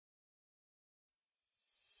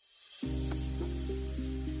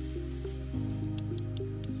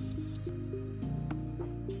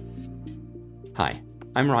Hi,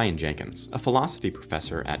 I'm Ryan Jenkins, a philosophy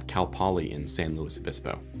professor at Cal Poly in San Luis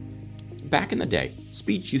Obispo. Back in the day,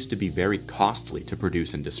 speech used to be very costly to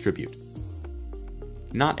produce and distribute.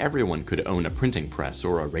 Not everyone could own a printing press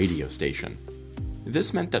or a radio station.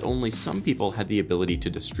 This meant that only some people had the ability to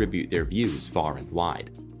distribute their views far and wide.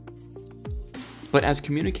 But as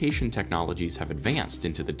communication technologies have advanced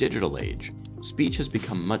into the digital age, speech has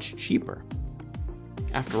become much cheaper.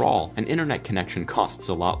 After all, an internet connection costs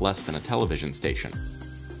a lot less than a television station.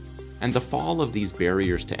 And the fall of these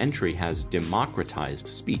barriers to entry has democratized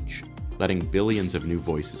speech, letting billions of new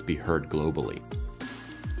voices be heard globally.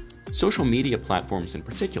 Social media platforms in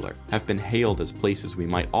particular have been hailed as places we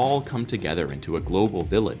might all come together into a global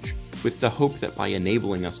village, with the hope that by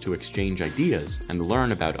enabling us to exchange ideas and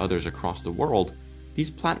learn about others across the world,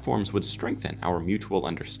 these platforms would strengthen our mutual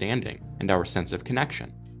understanding and our sense of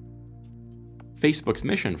connection. Facebook's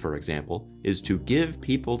mission, for example, is to give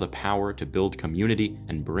people the power to build community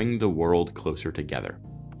and bring the world closer together.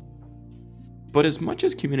 But as much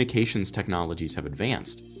as communications technologies have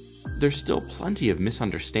advanced, there's still plenty of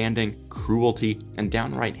misunderstanding, cruelty, and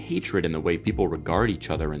downright hatred in the way people regard each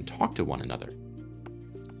other and talk to one another.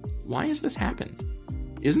 Why has this happened?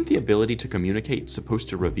 Isn't the ability to communicate supposed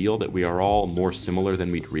to reveal that we are all more similar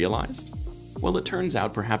than we'd realized? Well, it turns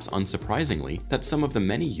out, perhaps unsurprisingly, that some of the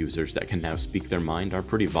many users that can now speak their mind are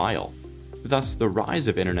pretty vile. Thus, the rise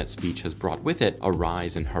of internet speech has brought with it a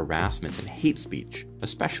rise in harassment and hate speech,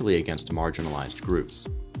 especially against marginalized groups.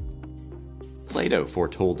 Plato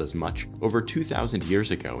foretold as much over 2,000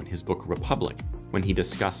 years ago in his book Republic, when he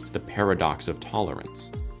discussed the paradox of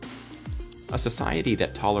tolerance. A society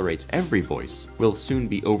that tolerates every voice will soon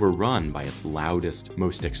be overrun by its loudest,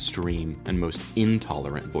 most extreme, and most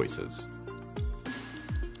intolerant voices.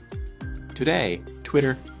 Today,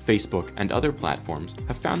 Twitter, Facebook, and other platforms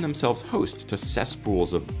have found themselves host to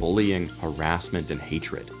cesspools of bullying, harassment, and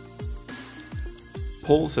hatred.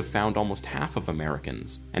 Polls have found almost half of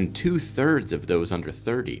Americans, and 2/3 of those under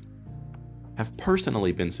 30, have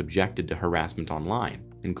personally been subjected to harassment online,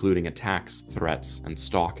 including attacks, threats, and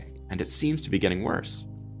stalking, and it seems to be getting worse.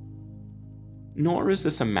 Nor is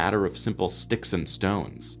this a matter of simple sticks and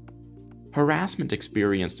stones. Harassment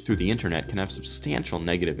experienced through the internet can have substantial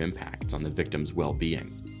negative impacts on the victim's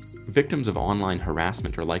well-being. Victims of online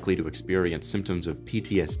harassment are likely to experience symptoms of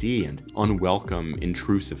PTSD and unwelcome,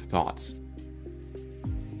 intrusive thoughts.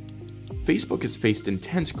 Facebook has faced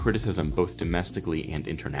intense criticism both domestically and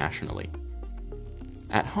internationally.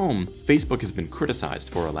 At home, Facebook has been criticized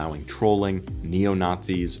for allowing trolling,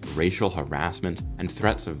 neo-Nazis, racial harassment, and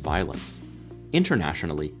threats of violence.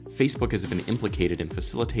 Internationally, Facebook has been implicated in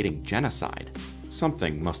facilitating genocide.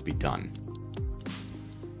 Something must be done.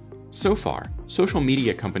 So far, social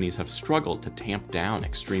media companies have struggled to tamp down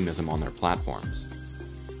extremism on their platforms.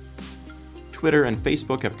 Twitter and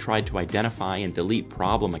Facebook have tried to identify and delete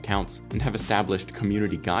problem accounts and have established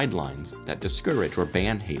community guidelines that discourage or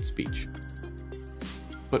ban hate speech.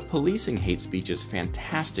 But policing hate speech is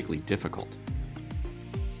fantastically difficult.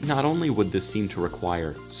 Not only would this seem to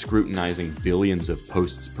require scrutinizing billions of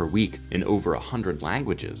posts per week in over 100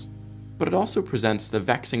 languages, but it also presents the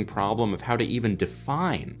vexing problem of how to even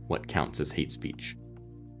define what counts as hate speech.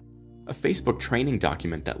 A Facebook training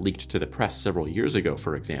document that leaked to the press several years ago,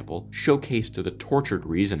 for example, showcased the tortured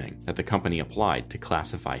reasoning that the company applied to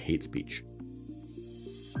classify hate speech.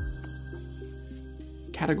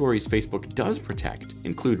 Categories Facebook does protect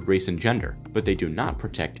include race and gender, but they do not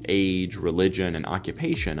protect age, religion, and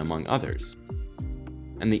occupation, among others.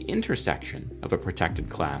 And the intersection of a protected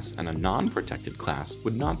class and a non-protected class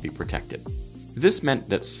would not be protected. This meant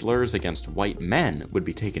that slurs against white men would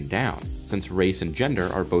be taken down, since race and gender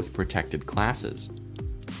are both protected classes.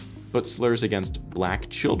 But slurs against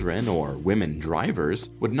black children or women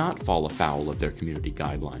drivers would not fall afoul of their community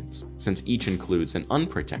guidelines, since each includes an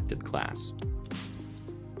unprotected class.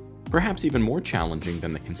 Perhaps even more challenging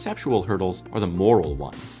than the conceptual hurdles are the moral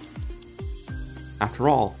ones. After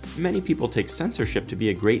all, many people take censorship to be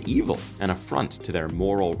a great evil, an affront to their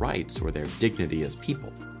moral rights or their dignity as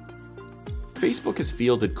people. Facebook has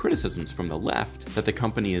fielded criticisms from the left that the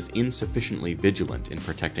company is insufficiently vigilant in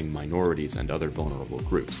protecting minorities and other vulnerable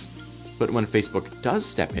groups. But when Facebook does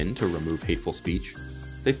step in to remove hateful speech,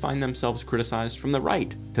 they find themselves criticized from the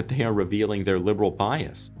right that they are revealing their liberal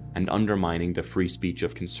bias and undermining the free speech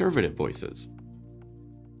of conservative voices.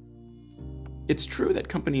 It's true that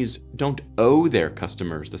companies don't owe their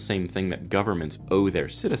customers the same thing that governments owe their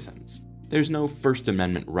citizens. There's no First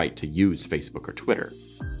Amendment right to use Facebook or Twitter.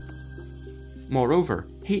 Moreover,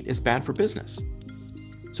 hate is bad for business.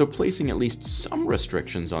 So placing at least some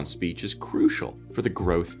restrictions on speech is crucial for the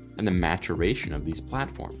growth and the maturation of these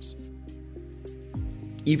platforms.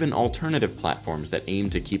 Even alternative platforms that aim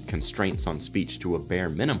to keep constraints on speech to a bare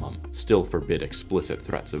minimum still forbid explicit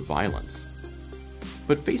threats of violence.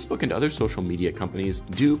 But Facebook and other social media companies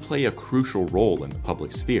do play a crucial role in the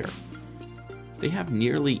public sphere. They have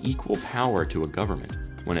nearly equal power to a government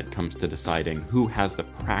when it comes to deciding who has the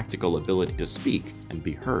practical ability to speak and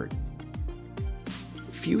be heard.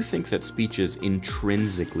 Few think that speech is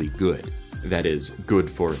intrinsically good, that is, good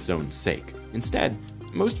for its own sake. Instead,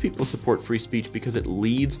 most people support free speech because it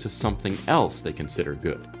leads to something else they consider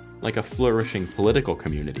good, like a flourishing political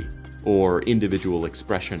community, or individual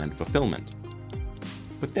expression and fulfillment.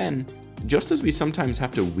 But then, just as we sometimes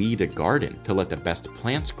have to weed a garden to let the best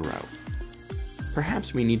plants grow,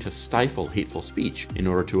 perhaps we need to stifle hateful speech in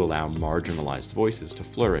order to allow marginalized voices to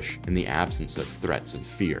flourish in the absence of threats and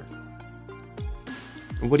fear.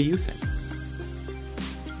 What do you think?